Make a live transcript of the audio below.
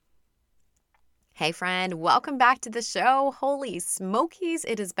Hey, friend, welcome back to the show. Holy smokies,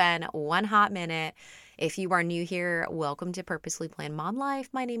 it has been one hot minute. If you are new here, welcome to Purposely Planned Mom Life.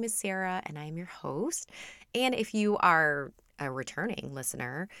 My name is Sarah, and I am your host. And if you are a returning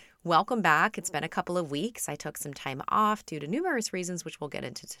listener, welcome back. It's been a couple of weeks. I took some time off due to numerous reasons, which we'll get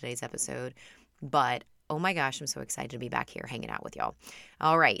into today's episode. But oh my gosh, I'm so excited to be back here hanging out with y'all.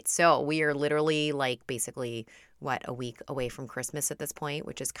 All right, so we are literally basically a week away from Christmas at this point,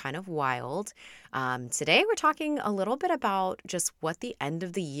 which is kind of wild. Today, we're talking a little bit about just what the end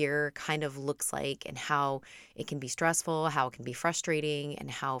of the year kind of looks like and how it can be stressful, how it can be frustrating, and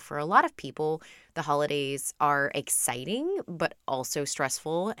how for a lot of people, the holidays are exciting, but also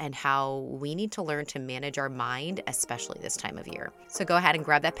stressful, and how we need to learn to manage our mind, especially this time of year. So go ahead and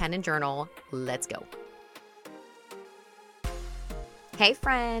grab that pen and journal. Let's go. Hey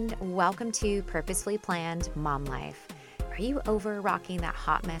friend, welcome to Purposefully Planned Mom Life. Are you over rocking that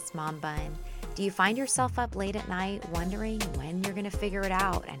hot mess mom bun? Do you find yourself up late at night wondering when you're going to figure it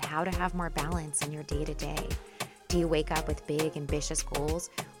out and how to have more balance in your day-to-day? Do you wake up with big, ambitious goals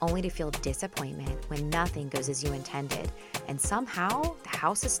only to feel disappointment when nothing goes as you intended? And somehow the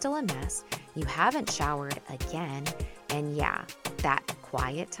house is still a mess, you haven't showered again, and yeah, that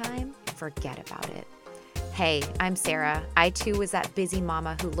quiet time, forget about it. Hey, I'm Sarah. I too was that busy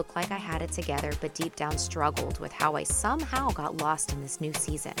mama who looked like I had it together, but deep down struggled with how I somehow got lost in this new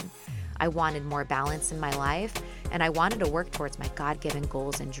season. I wanted more balance in my life, and I wanted to work towards my God-given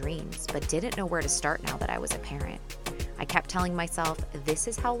goals and dreams, but didn't know where to start now that I was a parent. I kept telling myself, this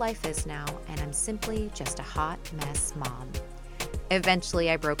is how life is now, and I'm simply just a hot mess mom. Eventually,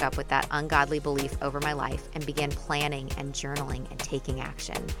 I broke up with that ungodly belief over my life and began planning and journaling and taking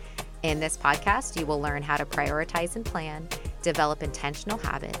action. In this podcast, you will learn how to prioritize and plan, develop intentional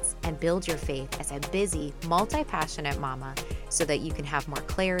habits, and build your faith as a busy, multi-passionate mama so that you can have more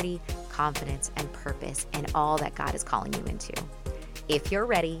clarity, confidence, and purpose in all that God is calling you into. If you're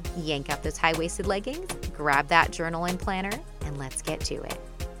ready, yank up those high-waisted leggings, grab that journal and planner, and let's get to it.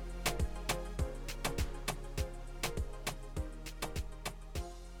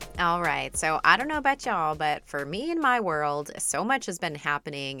 All right. So I don't know about y'all, but for me in my world, so much has been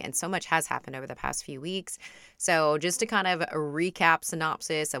happening and so much has happened over the past few weeks. So just to kind of recap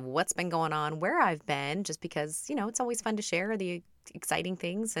synopsis of what's been going on, where I've been, just because, it's always fun to share the exciting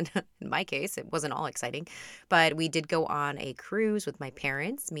things. And in my case, it wasn't all exciting, but we did go on a cruise with my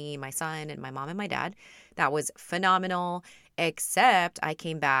parents, me, my son, and my mom and my dad. That was phenomenal, except I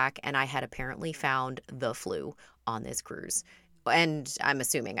came back and I had apparently found the flu on this cruise. And I'm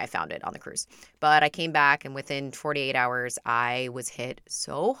assuming I found it on the cruise. But I came back, and within 48 hours, I was hit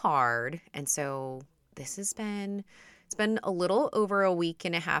so hard. And so it's been a little over a week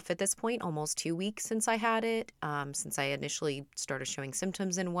and a half at this point, almost 2 weeks since I had it, since I initially started showing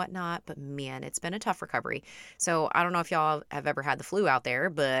symptoms and whatnot. But man, it's been a tough recovery. So I don't know if y'all have ever had the flu out there,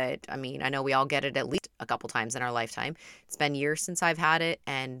 but I mean, I know we all get it at least a couple times in our lifetime. It's been years since I've had it,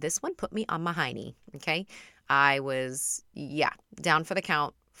 and this one put me on my hiney, okay? I was, down for the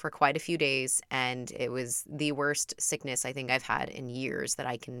count for quite a few days, and it was the worst sickness I think I've had in years that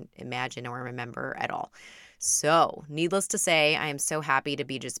I can imagine or remember at all. So, needless to say, I am so happy to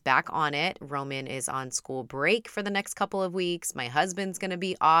be just back on it. Roman is on school break for the next couple of weeks. My husband's going to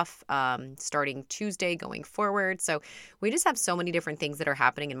be off starting Tuesday going forward. So, we just have so many different things that are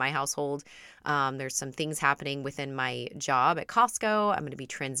happening in my household. There's some things happening within my job at Costco. I'm going to be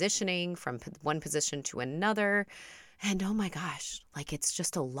transitioning from one position to another. And oh my gosh, it's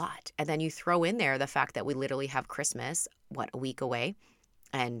just a lot. And then you throw in there the fact that we literally have Christmas, a week away.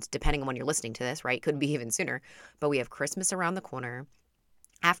 And depending on when you're listening to this, right, could be even sooner. But we have Christmas around the corner.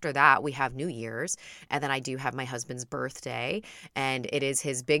 After that, we have New Year's. And then I do have my husband's birthday. And it is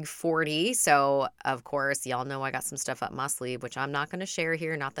his big 40. So, of course, y'all know I got some stuff up my sleeve, which I'm not going to share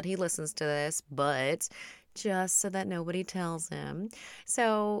here. Not that he listens to this, but just so that nobody tells him.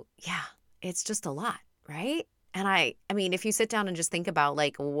 So, yeah, it's just a lot, right? And I mean, if you sit down and just think about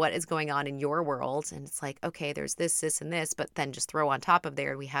what is going on in your world, and it's okay, there's this, and this, but then just throw on top of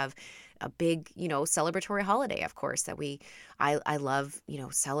there, we have a big, celebratory holiday, of course, that I love,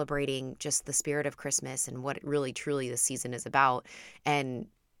 celebrating just the spirit of Christmas and what really, truly this season is about. And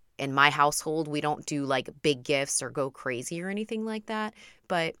in my household, we don't do big gifts or go crazy or anything like that,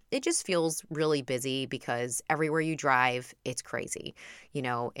 but it just feels really busy because everywhere you drive, it's crazy,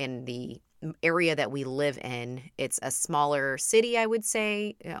 in the area that we live in. It's a smaller city, I would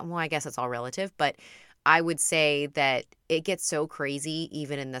say. Well, I guess it's all relative, but I would say that it gets so crazy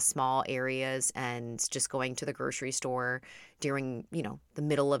even in the small areas, and just going to the grocery store during, the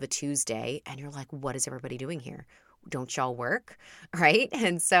middle of a Tuesday, and you're like, what is everybody doing here? Don't y'all work? Right?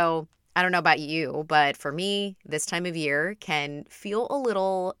 And so I don't know about you, but for me, this time of year can feel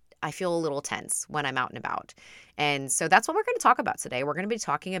I feel a little tense when I'm out and about. And so that's what we're going to talk about today. We're going to be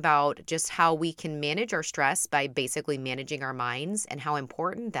talking about just how we can manage our stress by basically managing our minds and how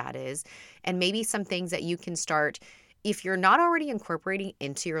important that is. And maybe some things that you can start if you're not already incorporating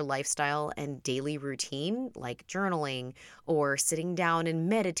into your lifestyle and daily routine, like journaling or sitting down and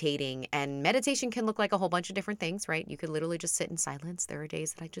meditating. And meditation can look like a whole bunch of different things, right? You could literally just sit in silence. There are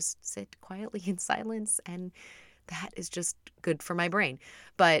days that I just sit quietly in silence, and that is just good for my brain.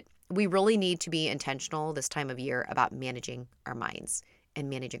 But we really need to be intentional this time of year about managing our minds and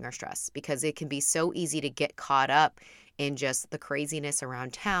managing our stress, because it can be so easy to get caught up in just the craziness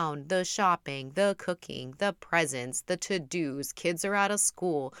around town, the shopping, the cooking, the presents, the to-dos. Kids are out of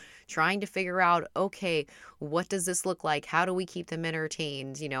school, trying to figure out, okay, what does this look like? How do we keep them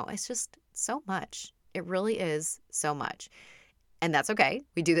entertained? It's just so much. It really is so much. And that's okay.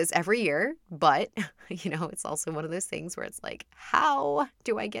 We do this every year, but it's also one of those things where it's like, how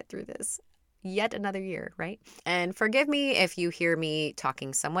do I get through this? Yet another year, right? And forgive me if you hear me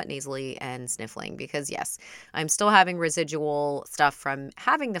talking somewhat nasally and sniffling, because yes, I'm still having residual stuff from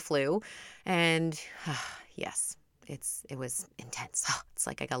having the flu. And yes, it was intense. It's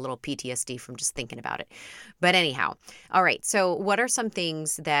like I got a little PTSD from just thinking about it. But anyhow, all right. So what are some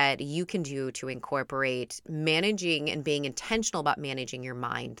things that you can do to incorporate managing and being intentional about managing your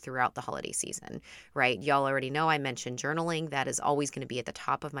mind throughout the holiday season, right? Y'all already know I mentioned journaling. That is always going to be at the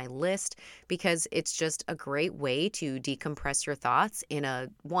top of my list, because it's just a great way to decompress your thoughts in a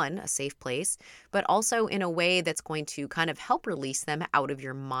safe place, but also in a way that's going to kind of help release them out of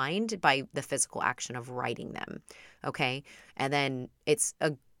your mind by the physical action of writing them. Okay. And then it's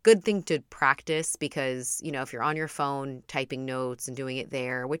a good thing to practice, because, if you're on your phone typing notes and doing it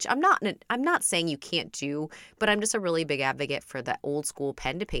there, which I'm not saying you can't do, but I'm just a really big advocate for the old school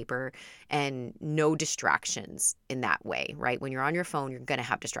pen to paper and no distractions in that way, right? When you're on your phone, you're going to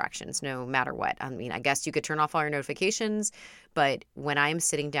have distractions no matter what. I mean, I guess you could turn off all your notifications, but when I'm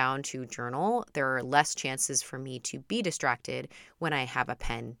sitting down to journal, there are less chances for me to be distracted when I have a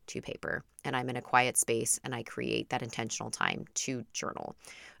pen to paper and I'm in a quiet space and I create that intentional time to journal.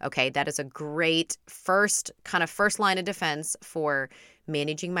 Okay, that is a great first line of defense for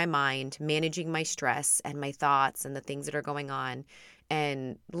managing my mind, managing my stress and my thoughts and the things that are going on.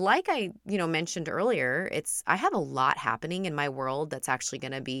 And like I, mentioned earlier, I have a lot happening in my world that's actually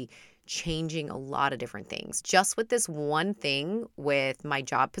going to be changing a lot of different things. Just with this one thing with my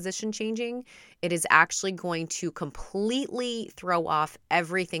job position changing, it is actually going to completely throw off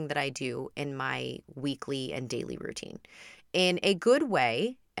everything that I do in my weekly and daily routine in a good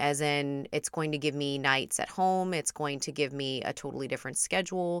way, as in it's going to give me nights at home. It's going to give me a totally different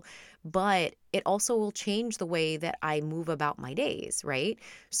schedule, but it also will change the way that I move about my days, right?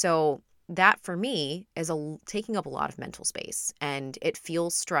 So that for me is taking up a lot of mental space, and it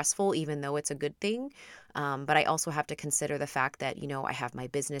feels stressful even though it's a good thing. But I also have to consider the fact that, I have my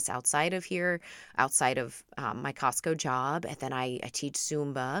business outside of here, outside of my Costco job. And then I teach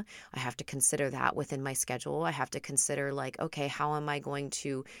Zumba. I have to consider that within my schedule. I have to consider like, okay, how am I going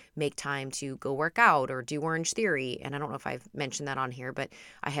to make time to go work out or do Orange Theory? And I don't know if I've mentioned that on here, but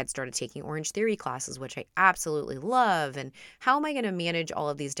I had started taking Orange Theory classes, which I absolutely love. And how am I going to manage all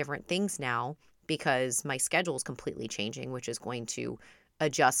of these different things now? Because my schedule is completely changing, which is going to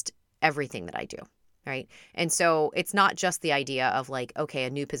adjust everything that I do. Right. And so it's not just the idea of like, okay,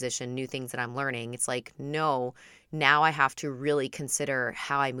 a new position, new things that I'm learning. It's like, no, now I have to really consider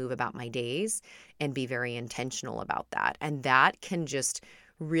how I move about my days and be very intentional about that. And that can just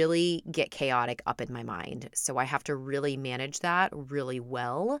really get chaotic up in my mind. So I have to really manage that really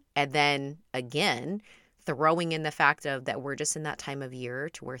well. And then again, throwing in the fact of that we're just in that time of year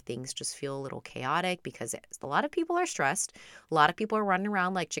to where things just feel a little chaotic, because a lot of people are stressed. A lot of people are running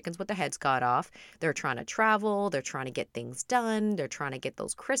around like chickens with their heads cut off. They're trying to travel. They're trying to get things done. They're trying to get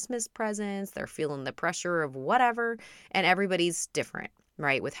those Christmas presents. They're feeling the pressure of whatever. And everybody's different,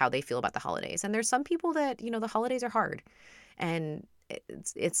 right, with how they feel about the holidays. And there's some people that, the holidays are hard. And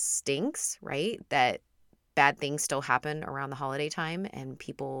it stinks, right, that bad things still happen around the holiday time, and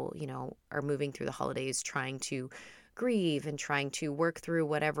people, are moving through the holidays trying to grieve and trying to work through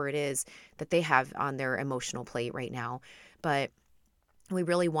whatever it is that they have on their emotional plate right now. But we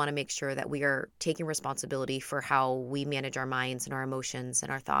really want to make sure that we are taking responsibility for how we manage our minds and our emotions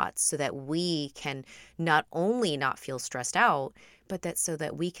and our thoughts, so that we can not only not feel stressed out, but so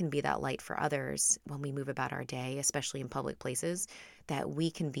that we can be that light for others when we move about our day, especially in public places, that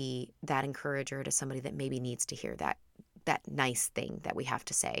we can be that encourager to somebody that maybe needs to hear that nice thing that we have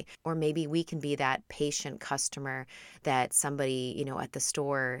to say. Or maybe we can be that patient customer that somebody, at the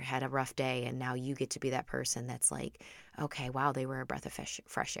store had a rough day, and now you get to be that person that's like, okay, wow, they were a breath of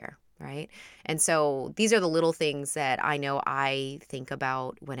fresh air, right? And so these are the little things that I know I think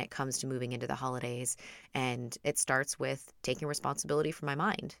about when it comes to moving into the holidays. And it starts with taking responsibility for my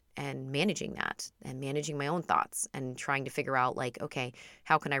mind and managing that and managing my own thoughts and trying to figure out, like, okay,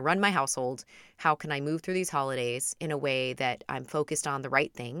 how can I run my household? How can I move through these holidays in a way that I'm focused on the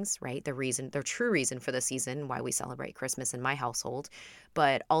right things, right? The true reason for the season, why we celebrate Christmas in my household.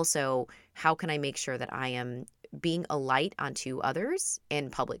 But also, how can I make sure that I am being a light onto others in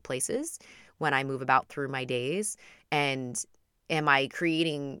public places when I move about through my days? And am I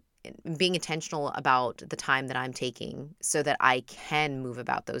being intentional about the time that I'm taking so that I can move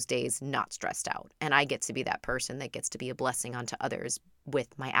about those days not stressed out? And I get to be that person that gets to be a blessing onto others with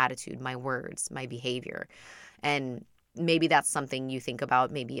my attitude, my words, my behavior. And maybe that's something you think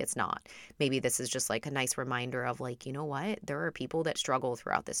about. Maybe it's not. Maybe this is just like a nice reminder of, like, you know what? There are people that struggle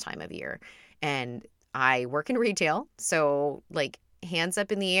throughout this time of year. And I work in retail. So, like, hands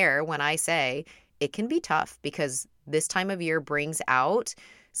up in the air when I say it can be tough, because this time of year brings out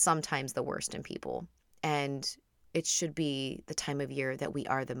sometimes the worst in people. And it should be the time of year that we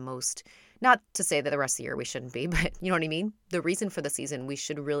are the most, not to say that the rest of the year we shouldn't be, but you know what I mean? The reason for the season, we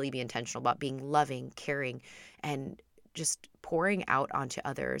should really be intentional about being loving, caring, and just pouring out onto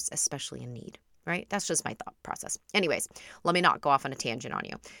others, especially in need, right? That's just my thought process. Anyways, let me not go off on a tangent on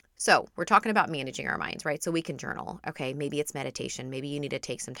you. So we're talking about managing our minds, right? So we can journal. Okay, maybe it's meditation. Maybe you need to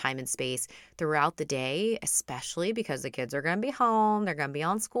take some time and space throughout the day, especially because the kids are going to be home. They're going to be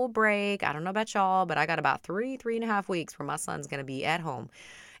on school break. I don't know about y'all, but I got about 3.5 weeks where my son's going to be at home.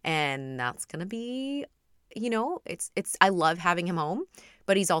 And that's going to be, I love having him home,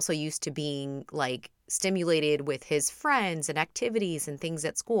 but he's also used to being like stimulated with his friends and activities and things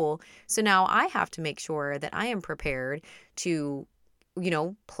at school. So now I have to make sure that I am prepared to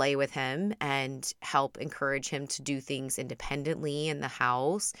play with him and help encourage him to do things independently in the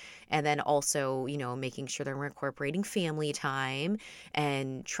house. And then also, making sure that we're incorporating family time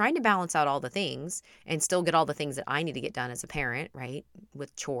and trying to balance out all the things and still get all the things that I need to get done as a parent, right?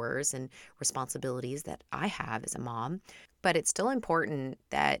 With chores and responsibilities that I have as a mom. But it's still important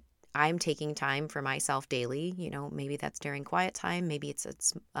that I'm taking time for myself daily. Maybe that's during quiet time. Maybe it's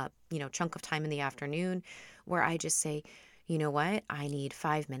a chunk of time in the afternoon where I just say, you know what? I need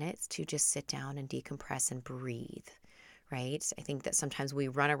 5 minutes to just sit down and decompress and breathe, right? I think that sometimes we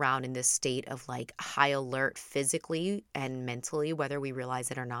run around in this state of like high alert physically and mentally, whether we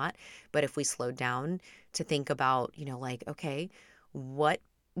realize it or not. But if we slow down to think about, like, okay, what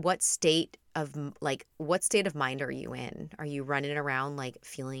state of mind are you in? Are you running around like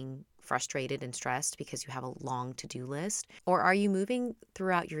feeling frustrated and stressed because you have a long to-do list? Or are you moving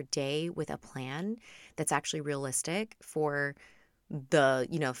throughout your day with a plan that's actually realistic for the,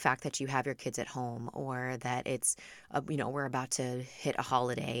 fact that you have your kids at home, or that it's, we're about to hit a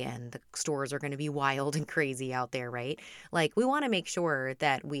holiday and the stores are going to be wild and crazy out there, right? Like, we want to make sure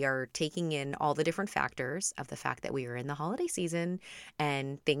that we are taking in all the different factors of the fact that we are in the holiday season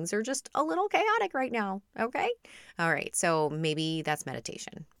and things are just a little chaotic right now. Okay. All right. So maybe that's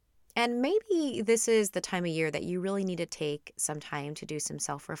meditation. And maybe this is the time of year that you really need to take some time to do some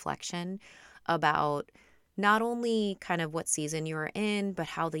self-reflection about not only kind of what season you're in, but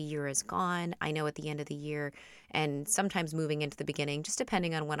how the year has gone. I know at the end of the year, and sometimes moving into the beginning, just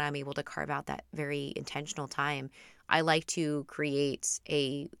depending on when I'm able to carve out that very intentional time, I like to create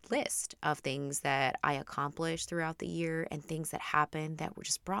a list of things that I accomplished throughout the year and things that happened that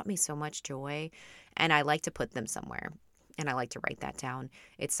just brought me so much joy. And I like to put them somewhere. And I like to write that down.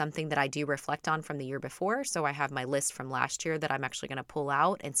 It's something that I do reflect on from the year before. So I have my list from last year that I'm actually going to pull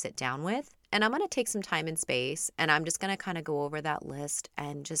out and sit down with. And I'm going to take some time and space, and I'm just going to kind of go over that list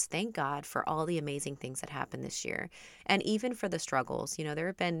and just thank God for all the amazing things that happened this year. And even for the struggles. There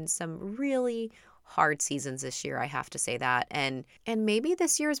have been some really hard seasons this year, I have to say that. And maybe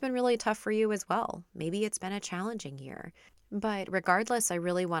this year has been really tough for you as well. Maybe it's been a challenging year. But regardless, I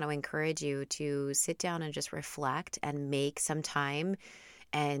really want to encourage you to sit down and just reflect and make some time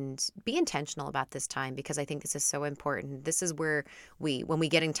and be intentional about this time, because I think this is so important. This is where when we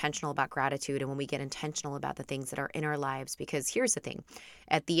get intentional about gratitude and when we get intentional about the things that are in our lives, because here's the thing.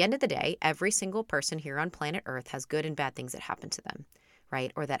 At the end of the day, every single person here on planet Earth has good and bad things that happen to them,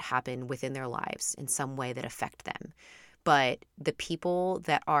 right? Or that happen within their lives in some way that affect them. But the people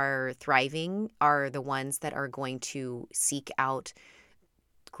that are thriving are the ones that are going to seek out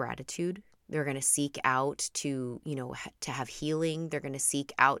gratitude. They're going to seek out to, to have healing. They're going to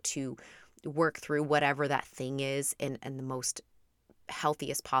seek out to work through whatever that thing is in the most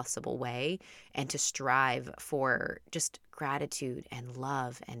healthiest possible way, and to strive for just gratitude and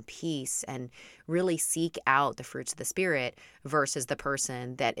love and peace, and really seek out the fruits of the spirit versus the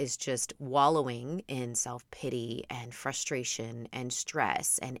person that is just wallowing in self-pity and frustration and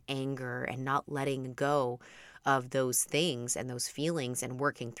stress and anger and not letting go of those things and those feelings and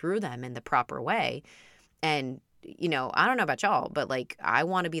working through them in the proper way. And I don't know about y'all, but like I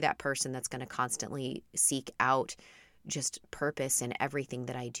want to be that person that's going to constantly seek out just purpose in everything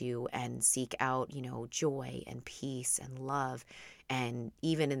that I do, and seek out, joy and peace and love. And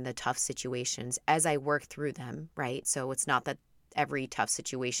even in the tough situations, as I work through them, right? So it's not that every tough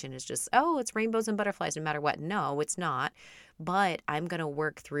situation is just, oh, it's rainbows and butterflies no matter what. No, it's not. But I'm going to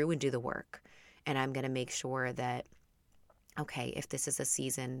work through and do the work. And I'm going to make sure that, okay, if this is a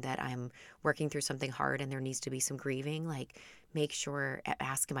season that I'm working through something hard and there needs to be some grieving, like make sure,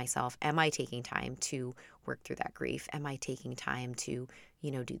 ask myself, am I taking time to work through that grief? Am I taking time to,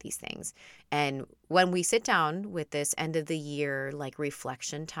 do these things? And when we sit down with this end of the year, like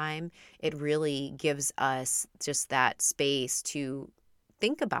reflection time, it really gives us just that space to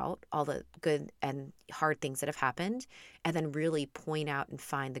think about all the good and hard things that have happened, and then really point out and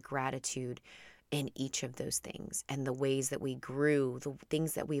find the gratitude in each of those things, and the ways that we grew, the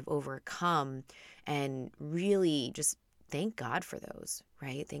things that we've overcome, and really just thank God for those,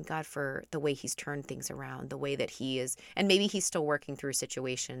 right? Thank God for the way he's turned things around, the way that he is, and maybe he's still working through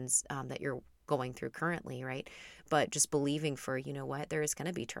situations that you're going through currently, right? But just believing for, what, there is going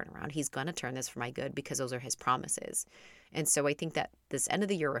to be turnaround. He's going to turn this for my good because those are his promises. And so I think that this end of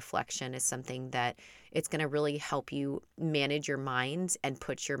the year reflection is something that it's going to really help you manage your mind and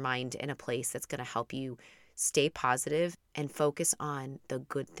put your mind in a place that's going to help you stay positive and focus on the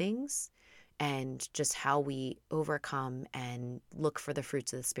good things, and just how we overcome and look for the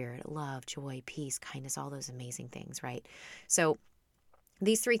fruits of the spirit: love, joy, peace, kindness, all those amazing things, right? So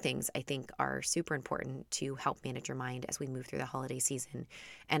these three things I think are super important to help manage your mind as we move through the holiday season.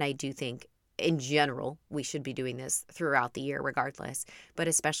 And I do think in general, we should be doing this throughout the year regardless, but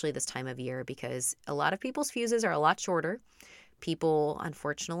especially this time of year, because a lot of people's fuses are a lot shorter. People,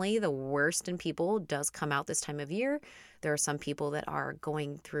 unfortunately, the worst in people does come out this time of year. There are some people that are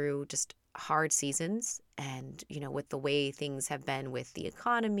going through just hard seasons, and with the way things have been with the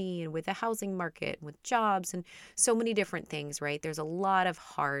economy and with the housing market and with jobs and so many different things, right? There's a lot of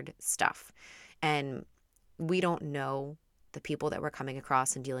hard stuff, and we don't know the people that we're coming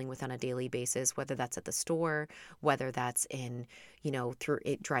across and dealing with on a daily basis, whether that's at the store, whether that's in, through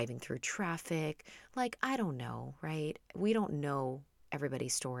it, driving through traffic. Like, I don't know, right? We don't know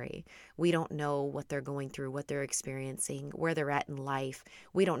everybody's story. We don't know what they're going through, what they're experiencing, where they're at in life.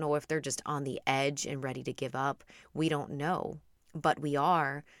 We don't know if they're just on the edge and ready to give up. We don't know, but we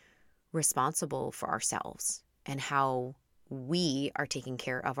are responsible for ourselves and how we are taking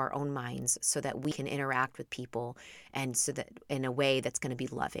care of our own minds so that we can interact with people, and so that in a way that's going to be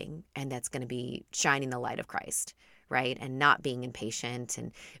loving and that's going to be shining the light of Christ, right? And not being impatient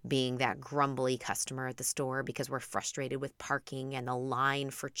and being that grumbly customer at the store because we're frustrated with parking and the line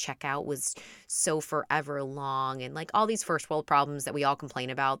for checkout was so forever long, and like all these first world problems that we all complain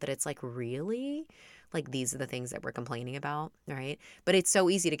about, that it's like, really? Like, these are the things that we're complaining about, right? But it's so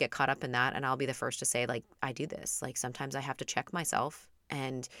easy to get caught up in that. And I'll be the first to say, like, I do this. Like, sometimes I have to check myself,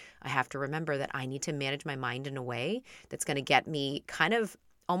 and I have to remember that I need to manage my mind in a way that's going to get me kind of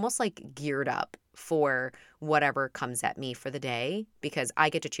almost like geared up for whatever comes at me for the day, because I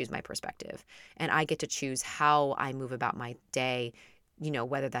get to choose my perspective, and I get to choose how I move about my day,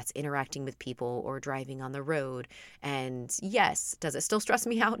 whether that's interacting with people or driving on the road. And yes, does it still stress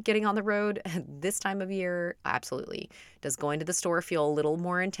me out getting on the road this time of year? Absolutely. Does going to the store feel a little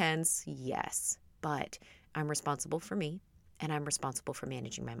more intense? Yes. But I'm responsible for me, and I'm responsible for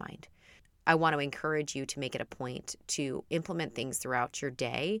managing my mind. I want to encourage you to make it a point to implement things throughout your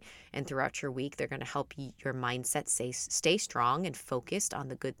day and throughout your week. They're going to help your mindset stay strong and focused on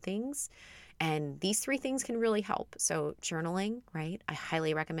the good things. And these three things can really help. So journaling, right? I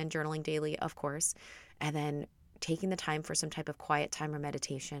highly recommend journaling daily, of course. And then taking the time for some type of quiet time or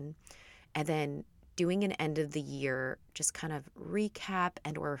meditation. And then doing an end of the year, just kind of recap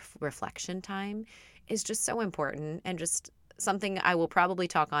and or reflection time is just so important, and just something I will probably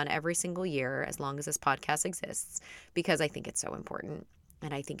talk on every single year as long as this podcast exists, because I think it's so important.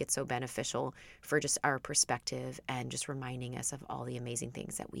 And I think it's so beneficial for just our perspective and just reminding us of all the amazing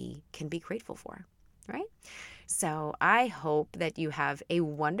things that we can be grateful for, right? So I hope that you have a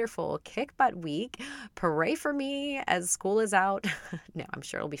wonderful kick butt week. Pray for me as school is out. No, I'm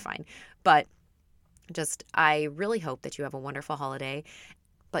sure it'll be fine. But I really hope that you have a wonderful holiday.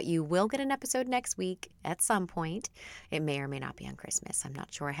 But you will get an episode next week at some point. It may or may not be on Christmas. I'm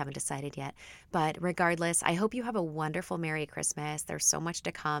not sure. I haven't decided yet. But regardless, I hope you have a wonderful Merry Christmas. There's so much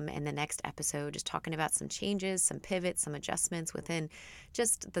to come in the next episode, just talking about some changes, some pivots, some adjustments within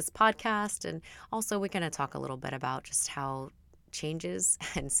just this podcast. And also, we're going to talk a little bit about just how changes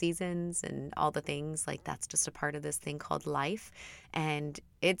and seasons and all the things like that's just a part of this thing called life, and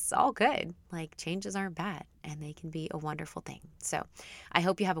it's all good. Like, changes aren't bad and they can be a wonderful thing. So I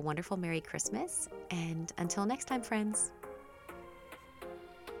hope you have a wonderful Merry Christmas, and until next time, friends.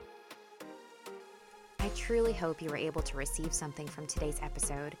 I truly hope you were able to receive something from today's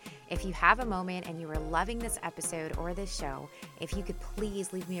episode. If you have a moment and you are loving this episode or this show, if you could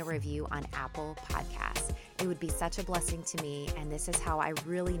please leave me a review on Apple Podcasts. It would be such a blessing to me, and this is how I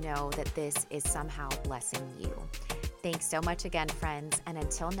really know that this is somehow blessing you. Thanks so much again, friends, and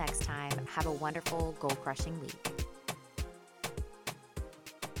until next time, have a wonderful goal-crushing week.